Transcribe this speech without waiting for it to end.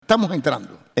estamos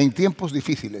entrando en tiempos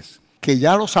difíciles, que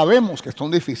ya lo sabemos que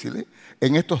son difíciles.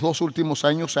 En estos 2 últimos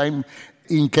años se ha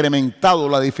incrementado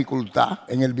la dificultad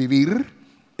en el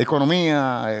vivir,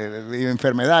 economía,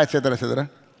 enfermedad, etcétera, etcétera.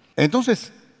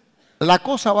 Entonces, la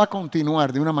cosa va a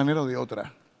continuar de una manera o de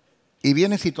otra. Y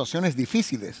vienen situaciones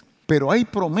difíciles, pero hay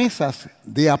promesas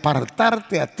de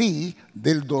apartarte a ti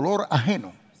del dolor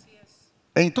ajeno.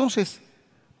 Entonces,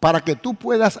 para que tú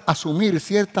puedas asumir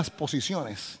ciertas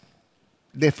posiciones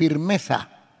de firmeza,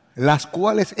 las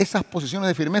cuales esas posiciones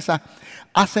de firmeza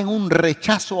hacen un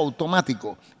rechazo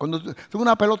automático. Cuando tú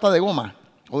una pelota de goma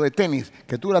o de tenis,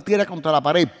 que tú la tiras contra la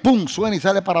pared, ¡pum!, suena y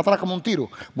sale para atrás como un tiro.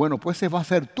 Bueno, pues ese va a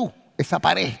ser tú, esa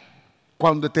pared.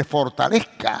 Cuando te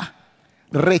fortalezca,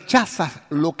 rechazas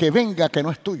lo que venga que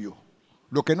no es tuyo,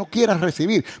 lo que no quieras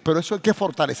recibir. Pero eso hay que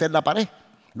fortalecer la pared.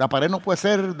 La pared no puede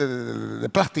ser de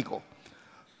plástico,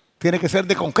 tiene que ser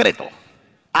de concreto.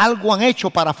 Algo han hecho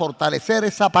para fortalecer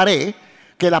esa pared,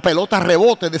 que la pelota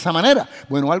rebote de esa manera.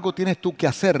 Bueno, algo tienes tú que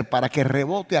hacer para que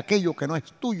rebote aquello que no es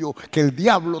tuyo, que el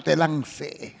diablo te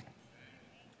lance.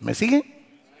 ¿Me sigue?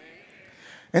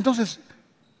 Entonces,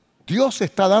 Dios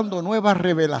está dando nuevas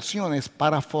revelaciones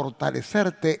para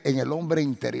fortalecerte en el hombre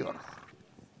interior.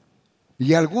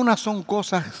 Y algunas son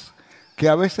cosas que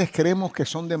a veces creemos que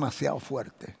son demasiado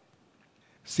fuertes.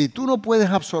 Si tú no puedes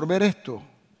absorber esto,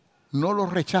 no lo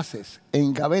rechaces,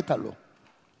 engavétalo.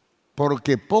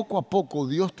 Porque poco a poco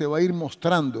Dios te va a ir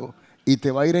mostrando y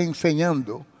te va a ir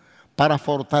enseñando para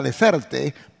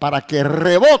fortalecerte, para que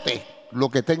rebote lo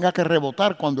que tenga que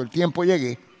rebotar cuando el tiempo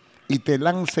llegue y te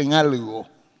lancen algo,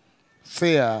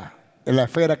 sea en la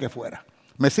esfera que fuera.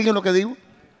 ¿Me siguen lo que digo?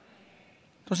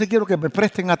 Entonces quiero que me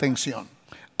presten atención.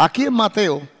 Aquí en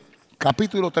Mateo,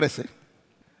 capítulo 13,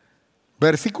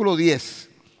 versículo 10,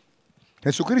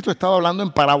 Jesucristo estaba hablando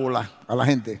en parábola a la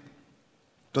gente.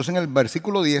 Entonces en el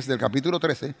versículo 10 del capítulo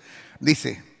 13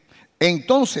 dice: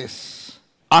 entonces,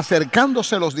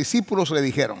 acercándose los discípulos le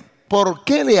dijeron: ¿por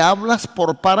qué le hablas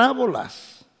por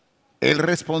parábolas? Él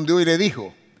respondió y le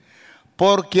dijo: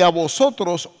 porque a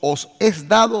vosotros os es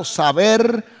dado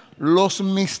saber los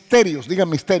misterios. Digan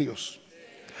misterios.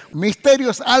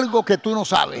 Misterio es algo que tú no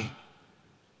sabes.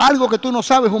 Algo que tú no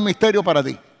sabes es un misterio para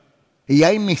ti. Y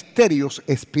hay misterios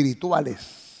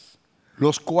espirituales,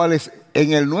 los cuales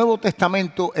en el Nuevo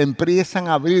Testamento empiezan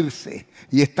a abrirse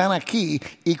y están aquí,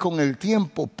 y con el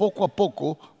tiempo, poco a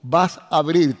poco, vas a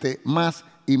abrirte más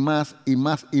y más y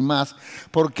más y más,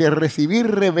 porque recibir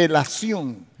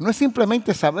revelación no es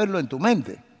simplemente saberlo en tu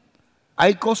mente.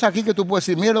 Hay cosas aquí que tú puedes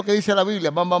decir: mira lo que dice la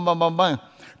Biblia, bam, bam, bam, bam, bam.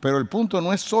 Pero el punto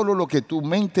no es solo lo que tu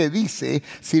mente dice,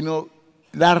 sino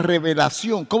la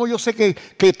revelación. ¿Cómo yo sé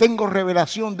que tengo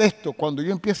revelación de esto? Cuando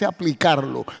yo empiece a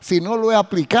aplicarlo. Si no lo he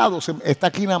aplicado, está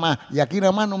aquí nada más. Y aquí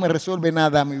nada más no me resuelve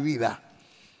nada mi vida.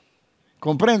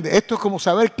 ¿Comprende? Esto es como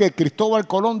saber que Cristóbal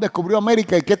Colón descubrió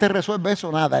América. ¿Y qué te resuelve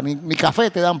eso? Nada. Ni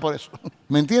café te dan por eso.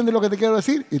 ¿Me entiendes lo que te quiero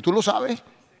decir? Y tú lo sabes.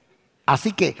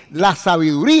 Así que la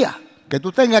sabiduría que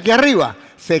tú tengas aquí arriba,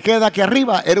 se queda aquí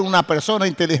arriba. Eres una persona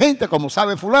inteligente, como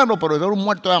sabe fulano, pero eres un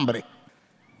muerto de hambre.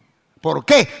 ¿Por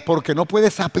qué? Porque no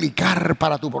puedes aplicar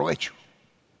para tu provecho.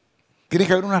 Tiene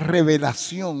que haber una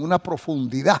revelación, una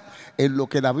profundidad en lo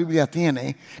que la Biblia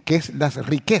tiene, que es las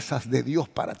riquezas de Dios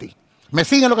para ti. ¿Me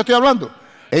siguen lo que estoy hablando?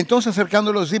 Entonces, acercando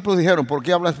a los discípulos, dijeron: ¿por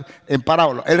qué hablas en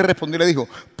parábola? Él respondió y le dijo: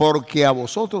 porque a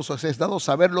vosotros os es dado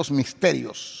saber los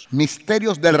misterios,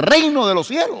 misterios del reino de los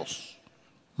cielos,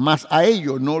 mas a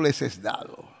ellos no les es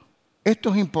dado. Esto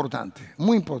es importante,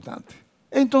 muy importante.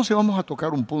 Entonces vamos a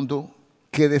tocar un punto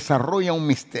que desarrolla un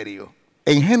misterio.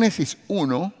 En Génesis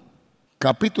 1,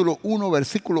 capítulo 1,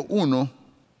 versículo 1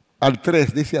 al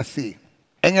 3, dice así: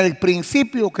 en el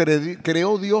principio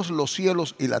creó Dios los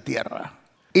cielos y la tierra.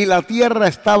 Y la tierra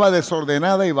estaba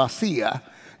desordenada y vacía,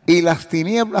 y las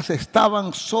tinieblas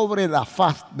estaban sobre la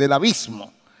faz del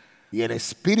abismo. Y el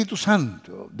Espíritu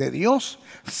Santo de Dios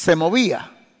se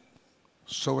movía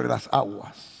sobre las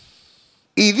aguas.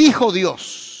 Y dijo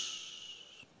Dios,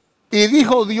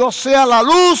 sea la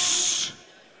luz.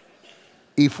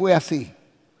 Y fue así.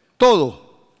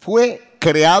 Todo fue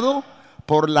creado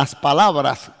por las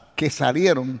palabras que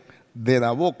salieron de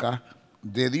la boca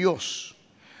de Dios.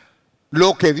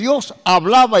 Lo que Dios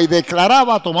hablaba y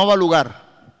declaraba tomaba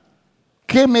lugar.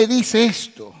 ¿Qué me dice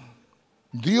esto?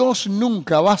 Dios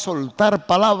nunca va a soltar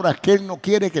palabras que Él no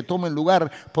quiere que tomen lugar,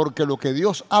 porque lo que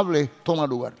Dios hable toma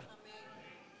lugar.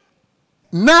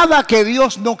 Nada que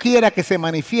Dios no quiera que se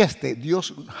manifieste,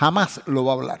 Dios jamás lo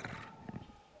va a hablar.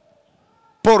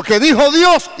 Porque dijo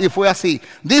Dios y fue así.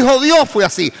 Dijo Dios, fue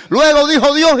así. Luego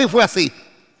dijo Dios y fue así.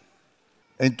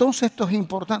 Entonces esto es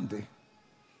importante.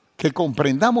 que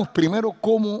comprendamos primero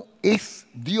cómo es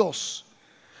Dios.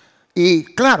 Y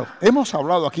claro, hemos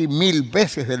hablado aquí 1000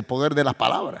 veces del poder de las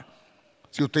palabras.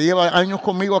 Si usted lleva años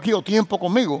conmigo aquí o tiempo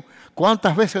conmigo,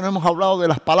 ¿cuántas veces no hemos hablado de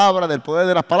las palabras, del poder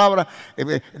de las palabras?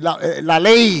 La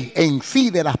ley en sí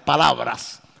de las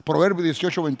palabras. Proverbios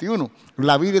 18:21.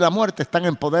 La vida y la muerte están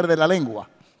en poder de la lengua.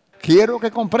 Quiero que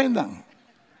comprendan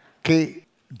que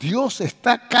Dios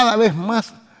está cada vez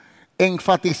más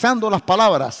enfatizando las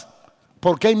palabras,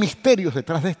 porque hay misterios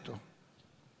detrás de esto.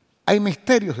 Hay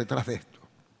misterios detrás de esto.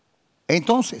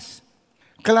 Entonces,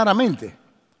 claramente,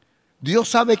 Dios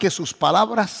sabe que sus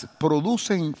palabras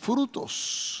producen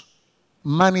frutos,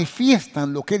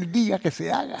 manifiestan lo que Él diga que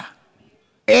se haga.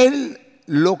 Él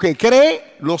lo que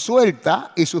cree lo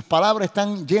suelta y sus palabras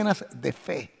están llenas de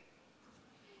fe,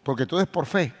 porque todo es por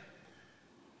fe.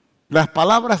 Las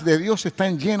palabras de Dios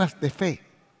están llenas de fe,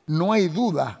 no hay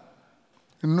duda.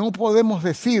 No podemos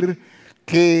decir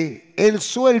que Él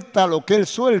suelta lo que Él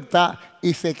suelta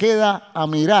y se queda a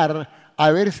mirar a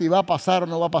ver si va a pasar o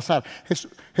no va a pasar.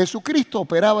 Jesucristo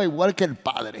operaba igual que el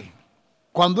Padre.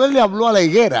 Cuando Él le habló a la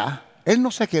higuera, Él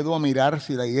no se quedó a mirar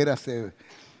si la higuera se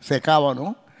secaba o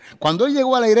no. Cuando Él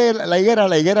llegó a la higuera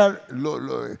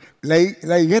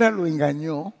lo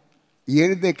engañó y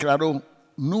Él declaró: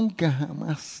 nunca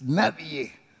jamás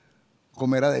nadie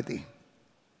comerá de ti.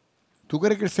 ¿Tú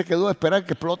crees que Él se quedó a esperar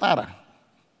que explotara?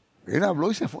 Él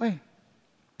habló y se fue.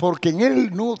 Porque en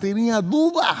Él no tenía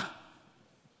duda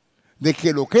de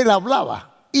que lo que Él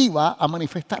hablaba iba a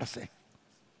manifestarse.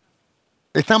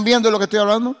 ¿Están viendo lo que estoy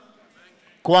hablando?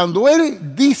 Cuando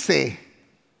Él dice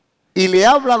y le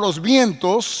habla a los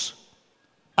vientos,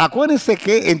 acuérdense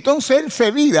que entonces Él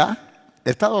se vira,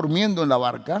 está durmiendo en la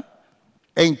barca,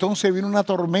 e entonces vino una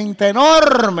tormenta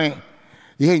enorme.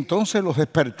 Y entonces los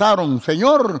despertaron: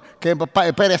 Señor, que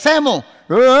perecemos.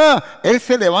 Él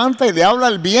se levanta y le habla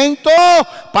al viento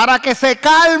para que se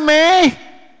calme.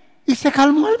 Y se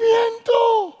calmó el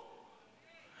viento.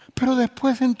 Pero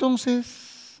después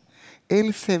entonces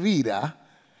Él se vira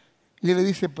y le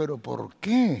dice: ¿pero por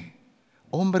qué,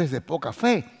 hombres de poca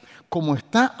fe? Como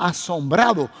está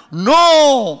asombrado.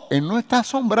 No, Él no está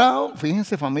asombrado.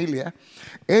 Fíjense, familia,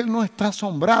 Él no está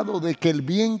asombrado de que el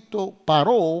viento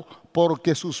paró,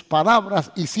 porque sus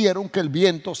palabras hicieron que el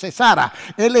viento cesara.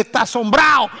 Él está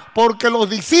asombrado porque los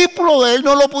discípulos de Él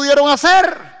no lo pudieron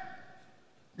hacer.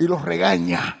 Y los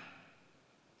regaña.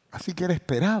 Así que Él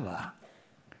esperaba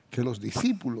que los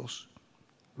discípulos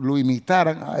lo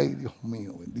imitaran. Ay, Dios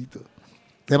mío, bendito.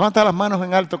 Levanta las manos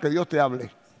en alto, que Dios te hable.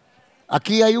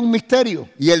 Aquí hay un misterio.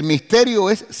 Y el misterio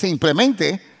es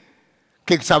simplemente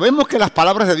que sabemos que las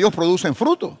palabras de Dios producen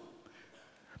fruto.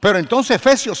 Pero entonces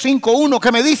Efesios 5:1,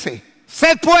 ¿qué me dice?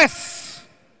 Sed pues,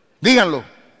 díganlo.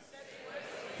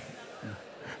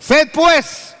 Sed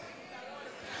pues.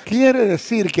 Quiere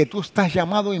decir que tú estás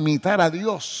llamado a imitar a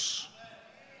Dios.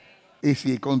 Y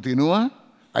si continúa,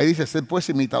 ahí dice: sed pues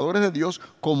imitadores de Dios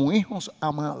como hijos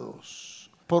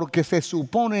amados. Porque se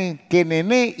supone que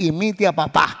nené imite a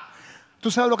papá.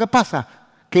 ¿Tú sabes lo que pasa?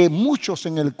 Que muchos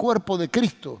en el cuerpo de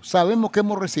Cristo sabemos que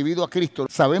hemos recibido a Cristo,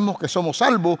 sabemos que somos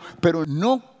salvos, pero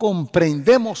no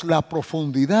comprendemos la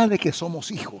profundidad de que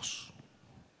somos hijos.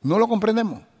 No lo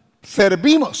comprendemos.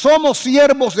 Servimos, somos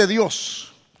siervos de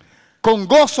Dios. Con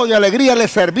gozo y alegría le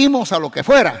servimos a lo que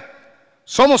fuera.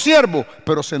 Somos siervos,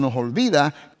 pero se nos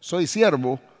olvida: soy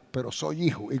siervo, pero soy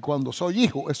hijo. Y cuando soy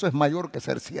hijo, eso es mayor que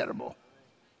ser siervo.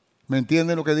 ¿Me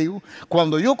entienden lo que digo?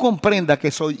 Cuando yo comprenda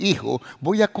que soy hijo,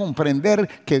 voy a comprender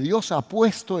que Dios ha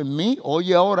puesto en mí,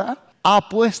 oye ahora, ha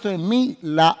puesto en mí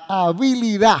la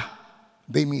habilidad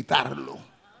de imitarlo.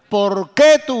 ¿Por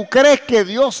qué tú crees que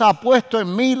Dios ha puesto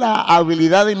en mí la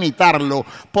habilidad de imitarlo?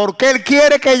 Porque Él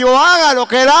quiere que yo haga lo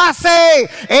que Él hace.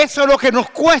 Eso es lo que nos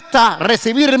cuesta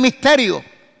recibir el misterio.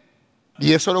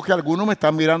 Y eso es lo que algunos me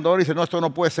están mirando ahora y dicen: no, esto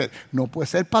no puede ser. No puede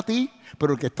ser para ti,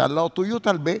 pero el que está al lado tuyo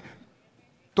tal vez.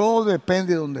 Todo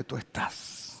depende de donde tú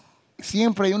estás.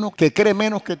 Siempre hay uno que cree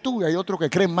menos que tú y hay otro que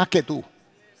cree más que tú.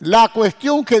 La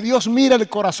cuestión que Dios mira el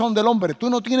corazón del hombre. Tú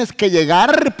no tienes que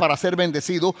llegar para ser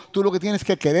bendecido. Tú lo que tienes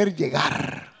que querer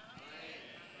llegar.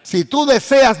 Si tú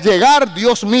deseas llegar,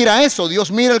 Dios mira eso.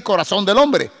 Dios mira el corazón del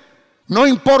hombre. No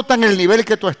importa en el nivel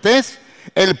que tú estés.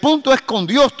 El punto es con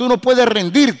Dios. Tú no puedes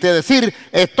rendirte, decir: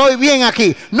 estoy bien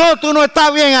aquí. No, tú no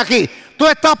estás bien aquí. Tú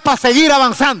estás para seguir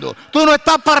avanzando. Tú no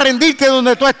estás para rendirte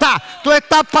donde tú estás. Tú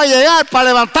estás para llegar, para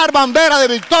levantar bandera de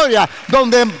victoria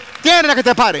donde quiera que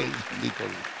te pare.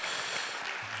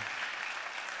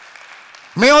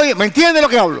 ¿Me oye? ¿Me entiende lo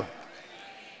que hablo?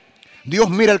 Dios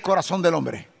mira el corazón del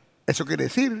hombre. Eso quiere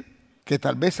decir que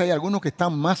tal vez hay algunos que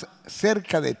están más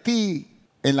cerca de ti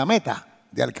en la meta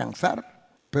de alcanzar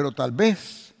Pero tal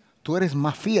vez tú eres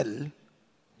más fiel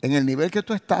en el nivel que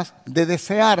tú estás de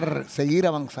desear seguir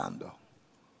avanzando.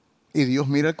 Y Dios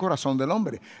mira el corazón del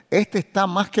hombre. Este está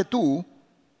más que tú,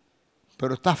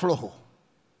 pero está flojo.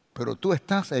 Pero tú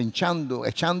estás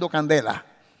echando candela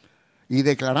y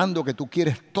declarando que tú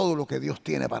quieres todo lo que Dios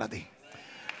tiene para ti.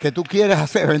 Que tú quieres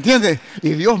hacer, ¿me entiendes?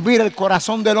 Y Dios mira el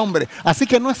corazón del hombre. Así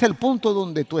que no es el punto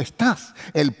donde tú estás.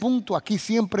 El punto aquí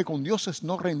siempre con Dios es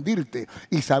no rendirte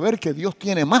y saber que Dios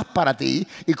tiene más para ti.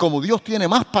 Y como Dios tiene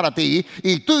más para ti,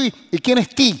 ¿y quién es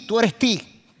ti? Tú eres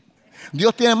ti.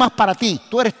 Dios tiene más para ti,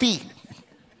 tú eres ti.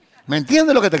 ¿Me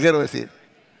entiendes lo que te quiero decir?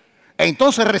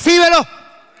 Entonces recíbelo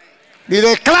y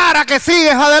declara que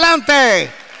sigues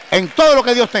adelante en todo lo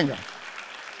que Dios tenga.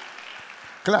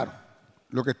 Claro.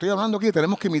 Lo que estoy hablando aquí,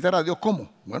 tenemos que imitar a Dios.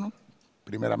 ¿Cómo? Bueno,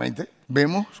 primeramente,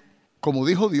 vemos como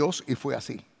dijo Dios y fue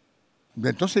así.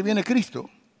 Entonces viene Cristo,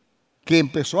 que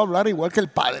empezó a hablar igual que el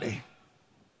Padre.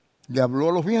 Le habló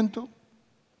a los vientos,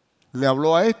 le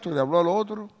habló a esto, le habló a lo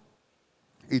otro,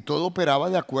 y todo operaba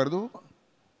de acuerdo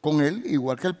con él,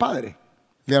 igual que el Padre.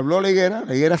 Le habló a la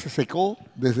higuera se secó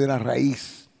desde la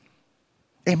raíz.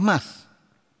 Es más,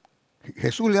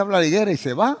 Jesús le habla a la higuera y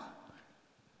se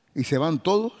van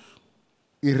todos.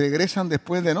 Y regresan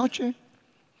después de noche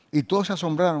y todos se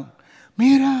asombraron.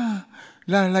 Mira,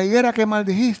 la higuera que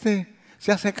maldijiste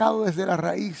se ha secado desde la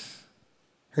raíz.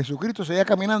 Jesucristo seguía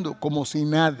caminando como si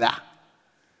nada.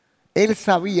 Él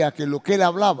sabía que lo que él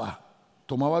hablaba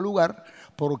tomaba lugar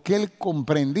porque él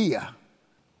comprendía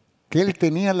que él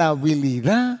tenía la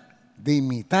habilidad de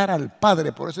imitar al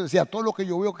Padre. Por eso decía, todo lo que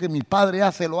yo veo que mi Padre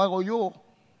hace lo hago yo.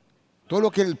 Todo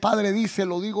lo que el Padre dice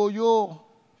lo digo yo.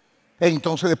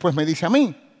 Entonces después me dice a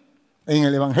mí, en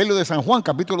el Evangelio de San Juan,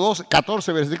 capítulo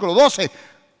 14, versículo 12,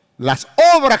 las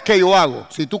obras que yo hago,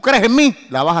 si tú crees en mí,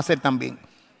 las vas a hacer también.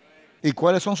 ¿Y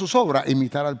cuáles son sus obras?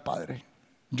 Imitar al Padre.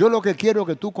 Yo lo que quiero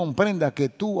que tú comprendas, que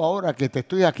tú ahora que te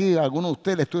estoy aquí, a alguno de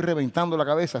ustedes le estoy reventando la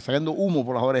cabeza, sacando humo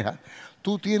por las orejas,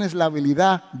 tú tienes la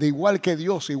habilidad de igual que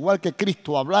Dios, igual que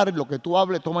Cristo, hablar lo que tú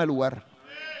hables toma el lugar.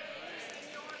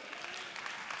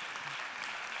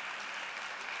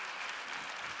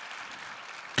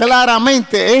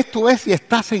 Claramente esto es si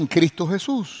estás en Cristo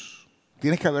Jesús.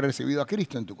 Tienes que haber recibido a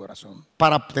Cristo en tu corazón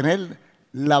para obtener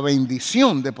la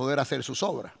bendición de poder hacer sus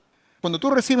obras. Cuando tú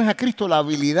recibes a Cristo, la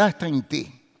habilidad está en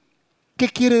ti. ¿Qué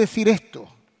quiere decir esto?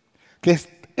 Que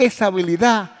esa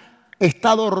habilidad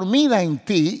está dormida en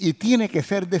ti y tiene que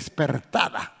ser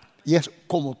despertada. Y es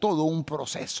como todo un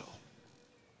proceso.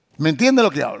 ¿Me entiendes lo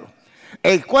que hablo?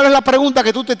 ¿Cuál es la pregunta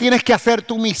que tú te tienes que hacer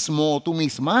tú mismo o tú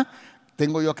misma?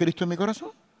 ¿Tengo yo a Cristo en mi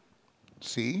corazón?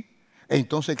 Sí.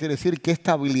 Entonces quiere decir que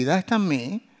esta habilidad está en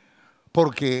mí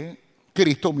porque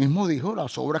Cristo mismo dijo,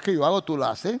 las obras que yo hago tú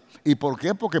las haces. ¿Y por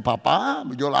qué? Porque papá,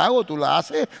 yo la hago, tú la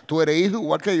haces, tú eres hijo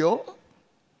igual que yo.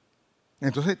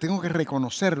 Entonces tengo que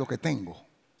reconocer lo que tengo.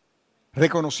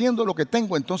 Reconociendo lo que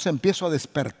tengo, entonces empiezo a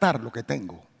despertar lo que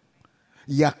tengo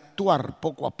y a actuar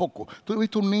poco a poco. ¿Tú has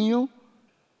visto un niño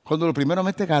cuando lo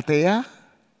primeramente gatea?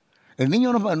 El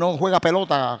niño no juega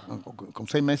pelota con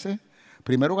 6 meses.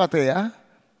 Primero gatea,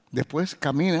 después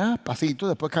camina, pasito,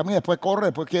 después camina, después corre,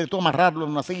 después quiere tú amarrarlo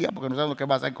en una silla porque no sabes lo que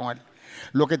va a hacer con él.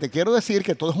 Lo que te quiero decir es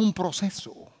que todo es un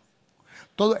proceso.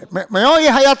 Todo, ¿me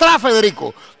oyes allá atrás,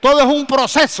 Federico? Todo es un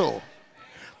proceso.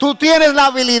 Tú tienes la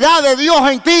habilidad de Dios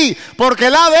en ti porque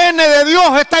el ADN de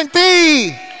Dios está en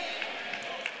ti.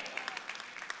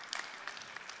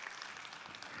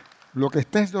 Lo que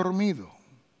estés dormido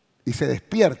y se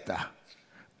despierta,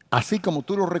 así como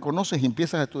tú lo reconoces y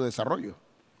empiezas tu desarrollo.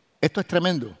 Esto es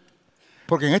tremendo.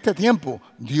 Porque en este tiempo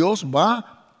Dios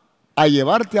va a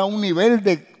llevarte a un nivel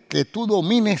de que tú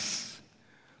domines.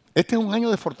 Este es un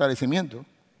año de fortalecimiento.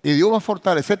 Y Dios va a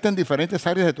fortalecerte en diferentes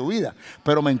áreas de tu vida.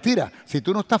 Pero mentira, si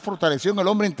tú no estás fortalecido en el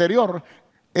hombre interior,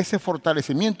 ese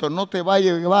fortalecimiento no te va a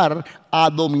llevar a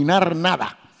dominar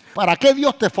nada. ¿Para qué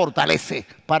Dios te fortalece?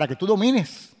 Para que tú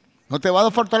domines. No te va a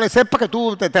fortalecer para que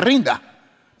tú te rindas.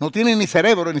 No tiene ni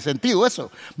cerebro ni sentido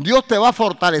eso. Dios te va a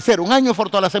fortalecer. Un año de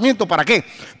fortalecimiento, ¿para qué?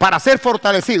 Para ser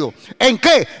fortalecido. ¿En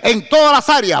qué? En todas las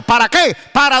áreas. ¿Para qué?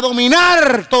 Para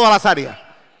dominar todas las áreas.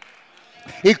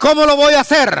 ¿Y cómo lo voy a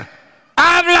hacer?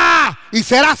 ¡Habla! Y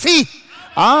será así.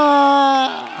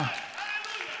 ¡Ah!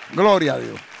 Gloria a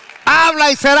Dios.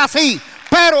 Habla y será así.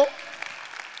 Pero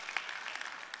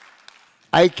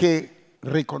hay que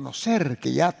reconocer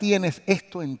que ya tienes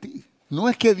esto en ti. No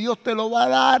es que Dios te lo va a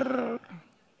dar.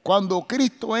 Cuando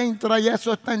Cristo entra, ya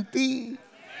eso está en ti.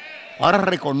 Ahora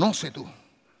reconoce tú.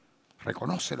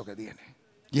 Reconoce lo que tienes.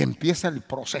 Y empieza el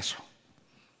proceso.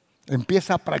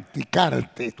 Empieza a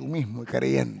practicarte tú mismo y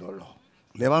creyéndolo.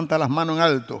 Levanta las manos en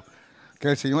alto, que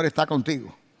el Señor está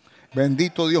contigo.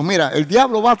 Bendito Dios. Mira, el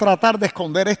diablo va a tratar de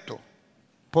esconder esto,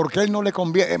 porque a él no le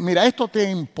conviene. Mira, esto te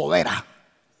empodera.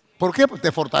 ¿Por qué? Pues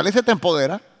te fortalece, te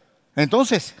empodera.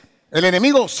 Entonces, el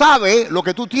enemigo sabe lo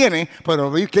que tú tienes,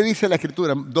 pero ¿qué dice la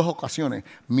Escritura? En 2 ocasiones.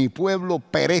 Mi pueblo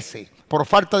perece por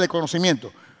falta de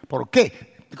conocimiento. ¿Por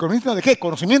qué? ¿Conocimiento de qué?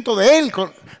 Conocimiento de Él.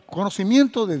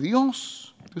 Conocimiento de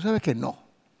Dios. Tú sabes que no.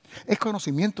 Es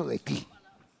conocimiento de ti.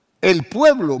 El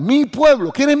pueblo, mi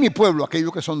pueblo. ¿Quién es mi pueblo?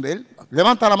 Aquellos que son de Él.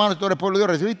 Levanta la mano si tú eres pueblo de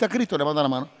Dios. ¿Recibiste a Cristo? Levanta la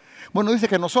mano. Bueno, dice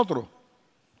que nosotros,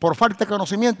 por falta de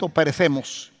conocimiento,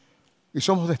 perecemos y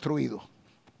somos destruidos.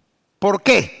 ¿Por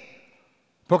qué?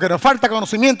 Porque nos falta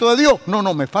conocimiento de Dios. No,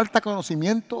 me falta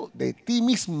conocimiento de ti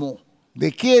mismo.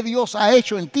 De qué Dios ha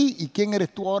hecho en ti y quién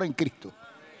eres tú ahora en Cristo.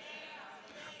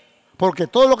 Porque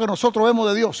todo lo que nosotros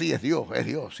vemos de Dios, sí, es Dios,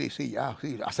 sí,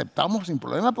 aceptamos sin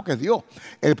problema porque es Dios.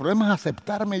 El problema es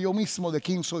aceptarme yo mismo de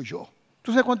quién soy yo.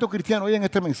 ¿Tú sabes cuántos cristianos oyen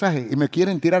este mensaje y me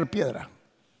quieren tirar piedra?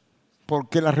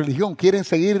 Porque la religión quieren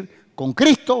seguir con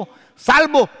Cristo,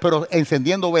 salvo, pero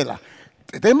encendiendo velas.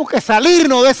 Tenemos que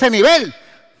salirnos de ese nivel.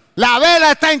 La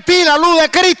vela está en ti, la luz de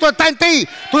Cristo está en ti.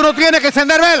 Tú no tienes que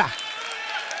encender velas.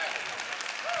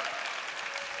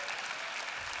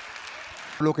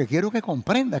 Lo que quiero que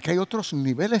comprenda es que hay otros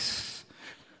niveles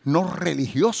no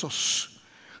religiosos,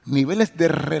 niveles de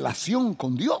relación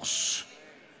con Dios.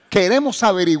 Queremos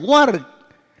averiguar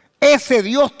ese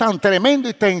Dios tan tremendo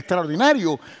y tan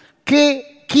extraordinario,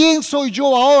 ¿quién soy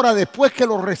yo ahora después que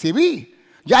lo recibí?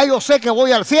 Ya yo sé que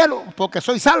voy al cielo porque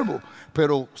soy salvo,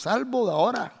 pero salvo de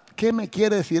ahora. ¿Qué me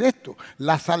quiere decir esto?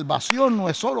 La salvación no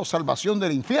es solo salvación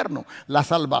del infierno, la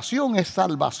salvación es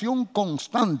salvación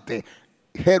constante.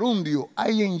 Gerundio,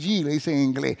 ing, le dicen en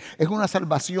inglés. Es una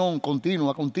salvación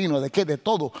continua. ¿De qué? De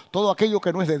todo. Todo aquello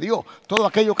que no es de Dios. Todo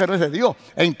aquello que no es de Dios.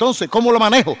 Entonces, ¿cómo lo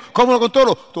manejo? ¿Cómo lo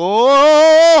controlo?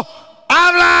 Todo.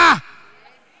 ¡Habla!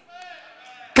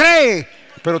 Cree.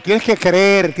 Pero tienes que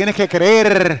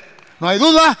creer. ¿No hay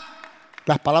duda?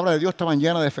 Las palabras de Dios estaban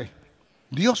llenas de fe.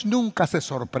 Dios nunca se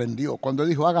sorprendió cuando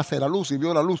dijo, hágase la luz, y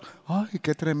vio la luz. ¡Ay,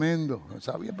 qué tremendo!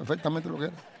 Sabía perfectamente lo que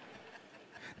era.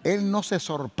 Él no se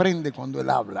sorprende cuando Él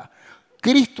habla.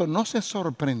 Cristo no se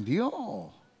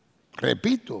sorprendió.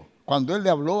 Repito, cuando Él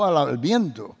le habló al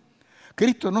viento.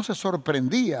 Cristo no se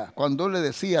sorprendía cuando Él le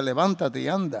decía, levántate y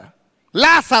anda.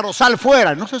 Lázaro, sal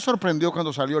fuera. No se sorprendió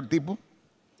cuando salió el tipo.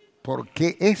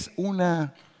 Porque es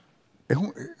una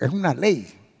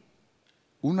ley.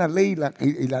 Una ley,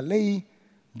 y la ley,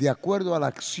 de acuerdo a la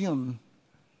acción,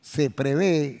 se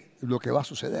prevé lo que va a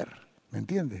suceder. ¿Me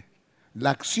entiendes?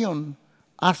 La acción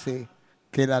hace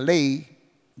que la ley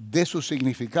dé su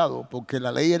significado, porque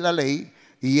la ley es la ley,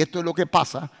 y esto es lo que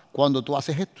pasa cuando tú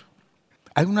haces esto.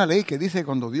 Hay una ley que dice que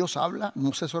cuando Dios habla,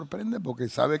 no se sorprende, porque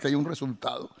sabe que hay un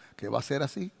resultado que va a ser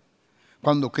así.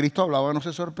 Cuando Cristo hablaba, no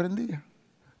se sorprendía.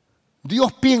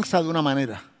 Dios piensa de una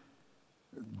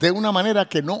manera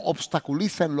que no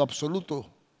obstaculiza en lo absoluto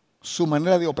su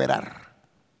manera de operar,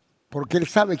 porque Él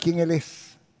sabe quién Él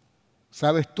es.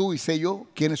 ¿Sabes tú y sé yo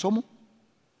quiénes somos?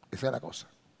 Esa es la cosa.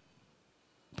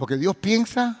 Porque Dios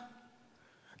piensa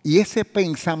y ese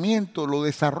pensamiento lo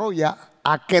desarrolla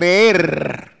a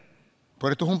creer.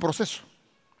 Por esto es un proceso.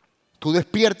 Tú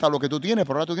despiertas lo que tú tienes,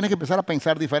 pero ahora tú tienes que empezar a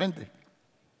pensar diferente.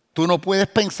 Tú no puedes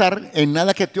pensar en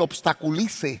nada que te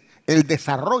obstaculice el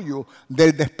desarrollo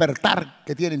del despertar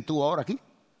que tienes tú ahora aquí.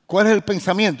 ¿Cuál es el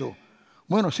pensamiento?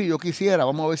 Bueno, sí, yo quisiera,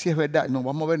 vamos a ver si es verdad. No,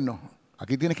 vamos a ver, no.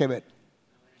 Aquí tienes que ver.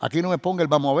 Aquí no me ponga el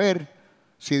vamos a ver,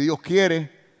 si Dios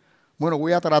quiere. Bueno,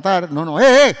 voy a tratar. No,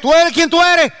 tú eres quien tú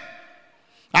eres.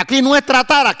 Aquí no es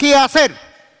tratar, aquí es hacer.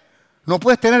 No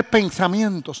puedes tener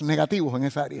pensamientos negativos en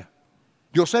esa área.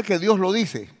 Yo sé que Dios lo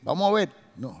dice. Vamos a ver.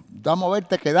 No, vamos a ver,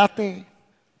 te quedaste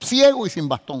ciego y sin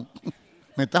bastón.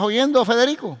 ¿Me estás oyendo,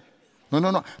 Federico?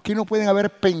 No. Aquí no pueden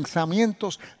haber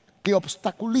pensamientos que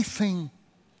obstaculicen.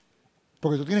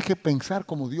 Porque tú tienes que pensar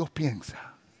como Dios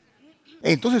piensa.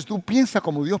 Entonces tú piensas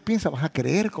como Dios piensa, vas a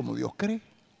creer como Dios cree.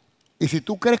 Y si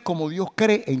tú crees como Dios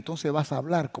cree, entonces vas a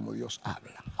hablar como Dios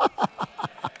habla.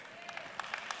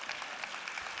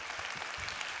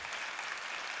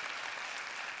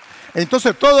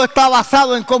 Entonces todo está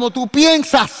basado en cómo tú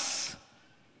piensas.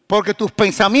 Porque tus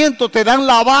pensamientos te dan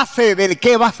la base del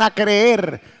qué vas a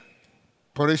creer.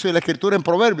 Por eso es la escritura en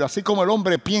Proverbios, así como el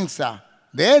hombre piensa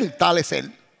de él, tal es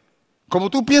él. Como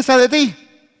tú piensas de ti,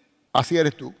 así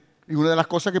eres tú. Y una de las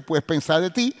cosas que puedes pensar de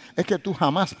ti es que tú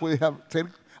jamás puedes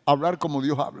hablar como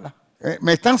Dios habla.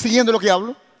 ¿Me están siguiendo lo que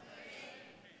hablo?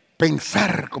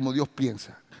 Pensar como Dios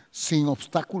piensa, sin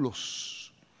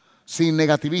obstáculos, sin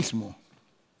negativismo,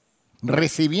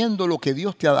 recibiendo lo que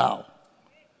Dios te ha dado,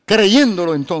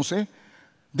 creyéndolo entonces,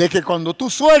 de que cuando tú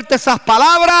sueltes esas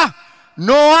palabras,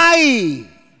 no hay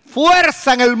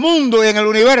fuerza en el mundo y en el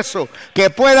universo que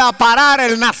pueda parar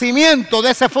el nacimiento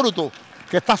de ese fruto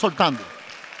que estás soltando.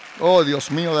 Oh,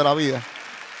 Dios mío de la vida.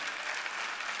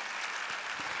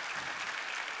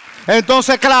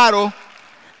 Entonces, claro,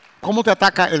 ¿cómo te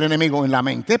ataca el enemigo en la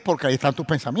mente? Porque ahí están tus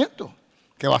pensamientos,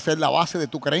 que va a ser la base de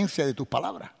tu creencia y de tus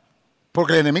palabras.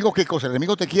 Porque el enemigo, ¿qué cosa? El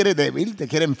enemigo te quiere débil, te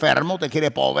quiere enfermo, te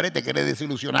quiere pobre, te quiere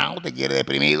desilusionado, te quiere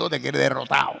deprimido, te quiere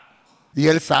derrotado. Y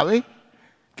él sabe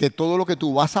que todo lo que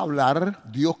tú vas a hablar,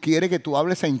 Dios quiere que tú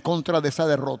hables en contra de esa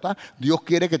derrota. Dios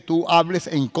quiere que tú hables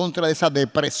en contra de esa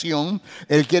depresión.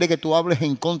 Él quiere que tú hables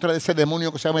en contra de ese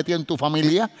demonio que se ha metido en tu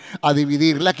familia a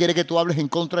dividirla. Quiere que tú hables en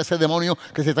contra de ese demonio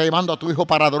que se está llevando a tu hijo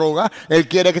para droga. Él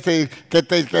quiere que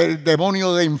el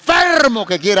demonio de enfermo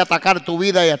que quiere atacar tu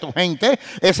vida y a tu gente,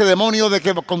 ese demonio de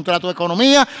que contra tu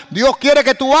economía. Dios quiere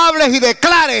que tú hables y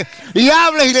declares y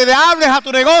hables y le hables a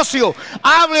tu negocio.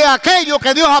 Hable aquello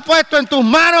que Dios ha puesto en tus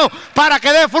manos para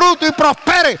que dé fruto y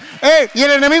prospere. Y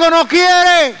el enemigo no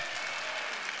quiere.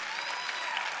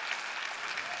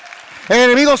 El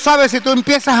enemigo sabe si tú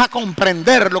empiezas a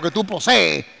comprender lo que tú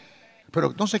posees.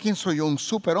 Pero entonces, ¿quién soy yo? ¿Un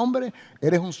superhombre?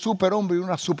 Eres un superhombre y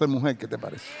una supermujer. ¿Qué te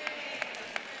parece?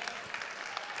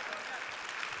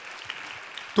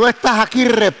 Tú estás aquí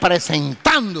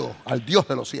representando al Dios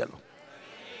de los cielos,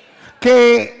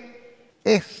 que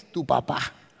es tu papá.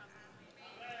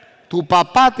 Tu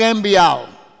papá te ha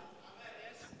enviado.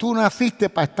 Tú naciste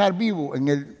para estar vivo en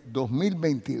el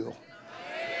 2022.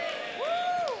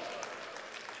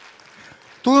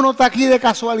 Tú no estás aquí de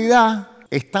casualidad.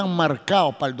 Están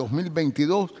marcados para el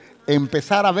 2022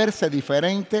 empezar a verse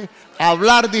diferente, a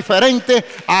hablar diferente,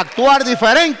 a actuar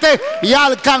diferente y a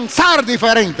alcanzar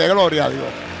diferente. Gloria a Dios.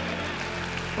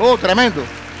 Oh, tremendo.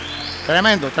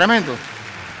 Tremendo, tremendo.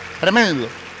 Tremendo.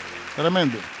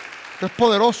 Tremendo. Esto es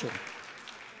poderoso.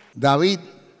 David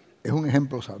es un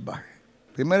ejemplo salvaje.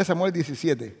 1 Samuel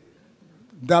 17.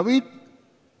 David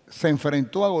se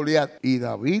enfrentó a Goliat y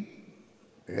David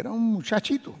era un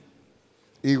muchachito.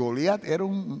 Y Goliat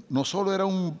no solo era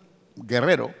un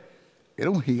guerrero, era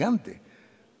un gigante.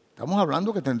 Estamos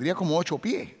hablando que tendría como 8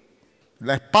 pies.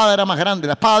 La espada era más grande,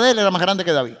 la espada de él era más grande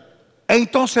que David.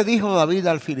 Entonces dijo David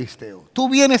al filisteo: tú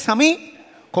vienes a mí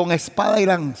con espada y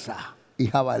lanza y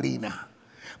jabalina,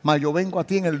 mas yo vengo a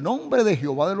ti en el nombre de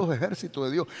Jehová de los ejércitos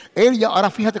de Dios. Ahora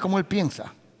fíjate cómo él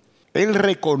piensa. Él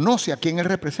reconoce a quién él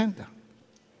representa.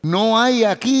 No hay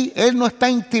aquí, él no está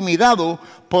intimidado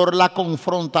por la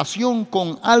confrontación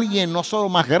con alguien no solo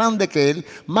más grande que él,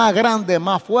 más grande,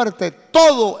 más fuerte.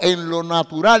 Todo en lo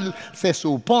natural se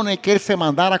supone que él se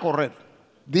mandara a correr.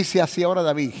 Dice así ahora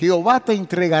David: Jehová te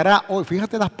entregará hoy.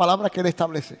 Fíjate las palabras que él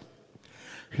establece.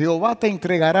 Jehová te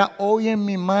entregará hoy en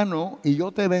mi mano y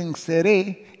yo te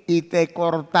venceré y te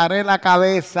cortaré la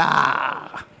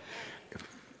cabeza.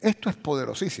 Esto es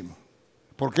poderosísimo,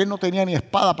 porque él no tenía ni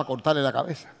espada para cortarle la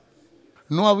cabeza.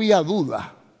 No había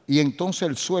duda, y entonces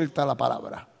él suelta la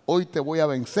palabra: hoy te voy a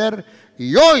vencer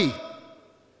y hoy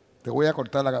te voy a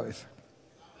cortar la cabeza.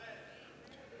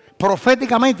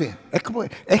 Proféticamente,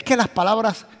 es que las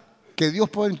palabras que Dios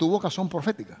pone en tu boca son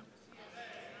proféticas,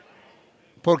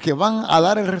 porque van a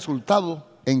dar el resultado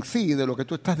en sí de lo que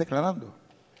tú estás declarando.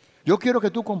 Yo quiero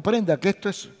que tú comprendas que esto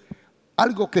es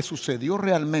algo que sucedió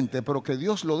realmente, pero que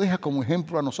Dios lo deja como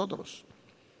ejemplo a nosotros.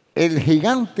 El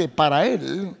gigante para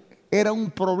él era un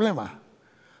problema,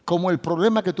 como el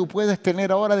problema que tú puedes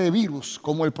tener ahora de virus,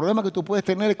 como el problema que tú puedes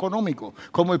tener económico,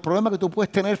 como el problema que tú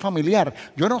puedes tener familiar.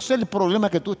 Yo no sé el problema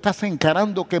que tú estás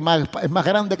encarando que es más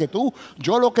grande que tú.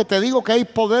 Yo lo que te digo es que hay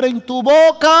poder en tu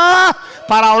boca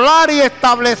para hablar y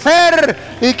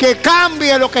establecer y que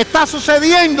cambie lo que está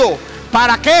sucediendo.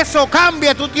 Para que eso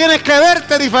cambie, tú tienes que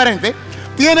verte diferente.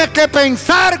 Tienes que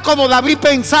pensar como David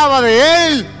pensaba de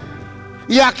él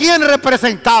y a quién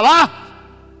representaba,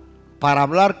 para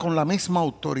hablar con la misma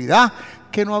autoridad,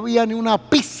 que no había ni una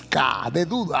pizca de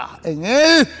duda en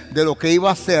él de lo que iba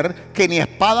a hacer, que ni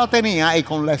espada tenía, y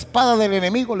con la espada del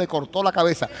enemigo le cortó la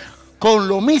cabeza. Con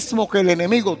lo mismo que el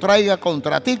enemigo traiga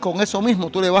contra ti, con eso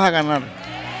mismo tú le vas a ganar.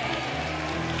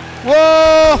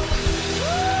 ¡Wow!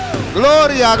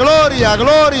 Gloria, gloria,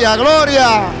 gloria,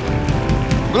 gloria,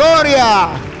 gloria.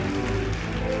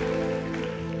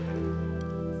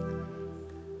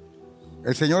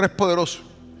 El Señor es poderoso,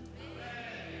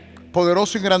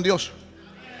 poderoso y grandioso.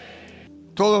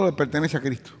 Todo le pertenece a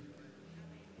Cristo.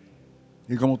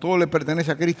 Y como todo le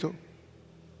pertenece a Cristo,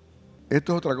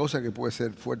 esto es otra cosa que puede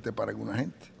ser fuerte para alguna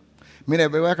gente. Mire,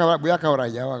 voy a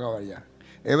acabar ya.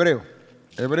 Hebreos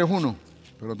 1,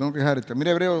 pero tengo que dejar esto.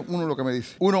 Mire Hebreos 1 lo que me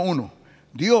dice. 1:1.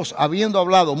 Dios, habiendo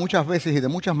hablado muchas veces y de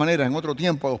muchas maneras en otro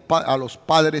tiempo a los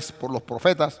padres por los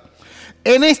profetas,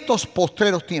 en estos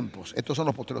postreros tiempos, estos son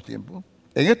los postreros tiempos,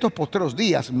 en estos postreros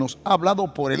días nos ha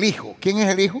hablado por el Hijo. ¿Quién es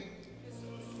el Hijo?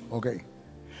 Ok.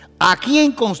 A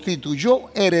quien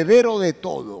constituyó heredero de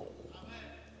todo.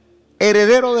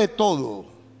 Heredero de todo.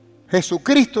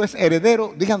 Jesucristo es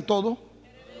heredero, digan todo.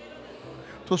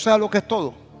 ¿Tú sabes lo que es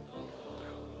todo?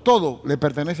 Todo le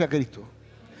pertenece a Cristo.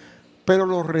 Pero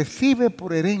lo recibe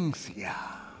por herencia.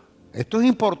 Esto es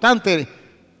importante.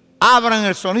 Abran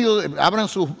el sonido, abran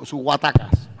sus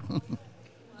guatacas.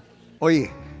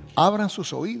 Oye, abran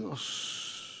sus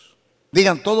oídos.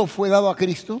 Digan, todo fue dado a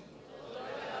Cristo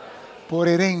por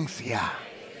herencia.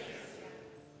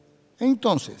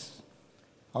 Entonces,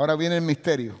 ahora viene el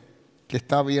misterio que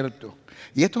está abierto.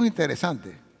 Y esto es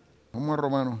interesante. Vamos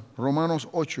a Romanos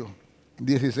 8,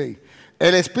 16.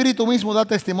 El Espíritu mismo da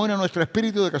testimonio a nuestro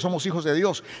espíritu de que somos hijos de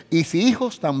Dios. Y si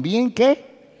hijos, también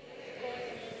 ¿qué?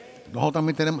 Nosotros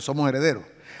también somos herederos.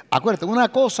 Acuérdate, una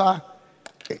cosa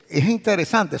es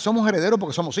interesante. Somos herederos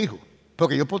porque somos hijos.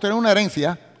 Porque yo puedo tener una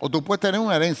herencia, o tú puedes tener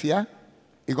una herencia,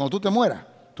 y cuando tú te mueras,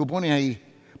 tú pones ahí,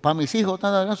 para mis hijos,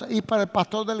 y para el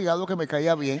pastor delegado que me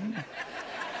caía bien,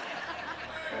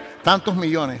 tantos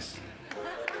millones.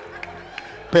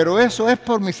 Pero eso es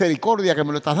por misericordia que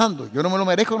me lo estás dando. Yo no me lo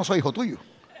merezco, no soy hijo tuyo,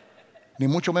 ni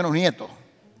mucho menos nieto.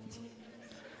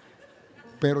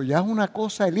 Pero ya es una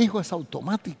cosa, el hijo es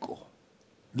automático.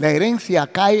 La herencia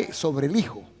cae sobre el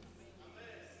hijo.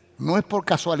 No es por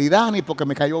casualidad ni porque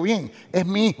me cayó bien, es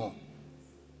mi hijo.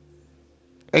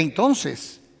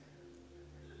 Entonces,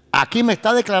 aquí me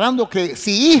está declarando que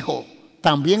si hijo,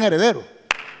 también heredero.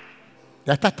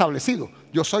 Ya está establecido.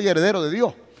 Yo soy heredero de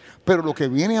Dios. Pero lo que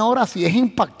viene ahora sí es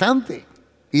impactante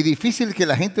y difícil que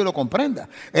la gente lo comprenda.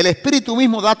 El Espíritu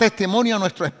mismo da testimonio a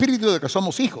nuestro espíritu de que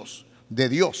somos hijos de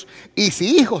Dios. Y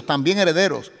si hijos, también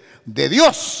herederos de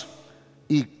Dios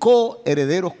y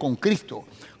coherederos con Cristo.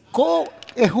 Co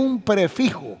es un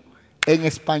prefijo en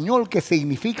español que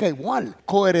significa igual.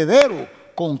 Coheredero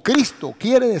con Cristo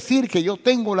quiere decir que yo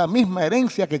tengo la misma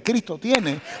herencia que Cristo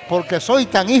tiene porque soy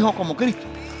tan hijo como Cristo.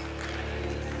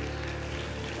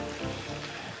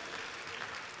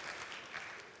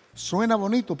 Suena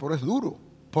bonito, pero es duro.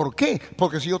 ¿Por qué?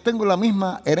 Porque si yo tengo la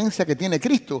misma herencia que tiene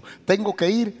Cristo, tengo que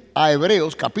ir a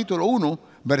Hebreos capítulo 1,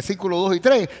 versículos 2 y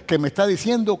 3, que me está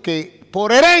diciendo que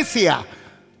por herencia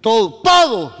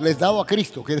todo les dado a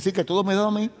Cristo. Quiere decir que todo me dado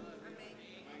a mí.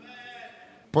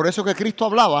 Por eso que Cristo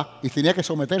hablaba y tenía que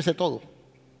someterse todo.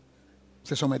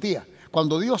 Se sometía.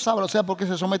 Cuando Dios habla, ¿sabes por qué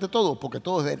se somete todo? Porque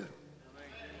todo es de Él.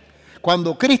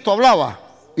 Cuando Cristo hablaba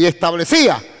y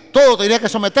establecía, todo tenía que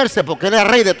someterse porque Él era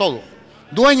rey de todo,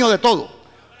 dueño de todo.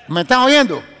 ¿Me están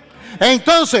oyendo?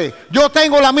 Entonces, yo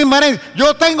tengo la misma herencia.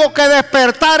 Yo tengo que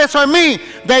despertar eso en mí,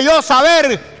 de yo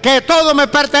saber que todo me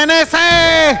pertenece.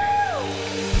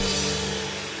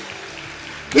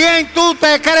 ¿Quién tú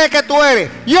te crees que tú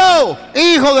eres? Yo,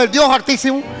 hijo del Dios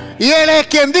Altísimo, y Él es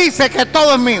quien dice que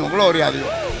todo es mío. Gloria a Dios.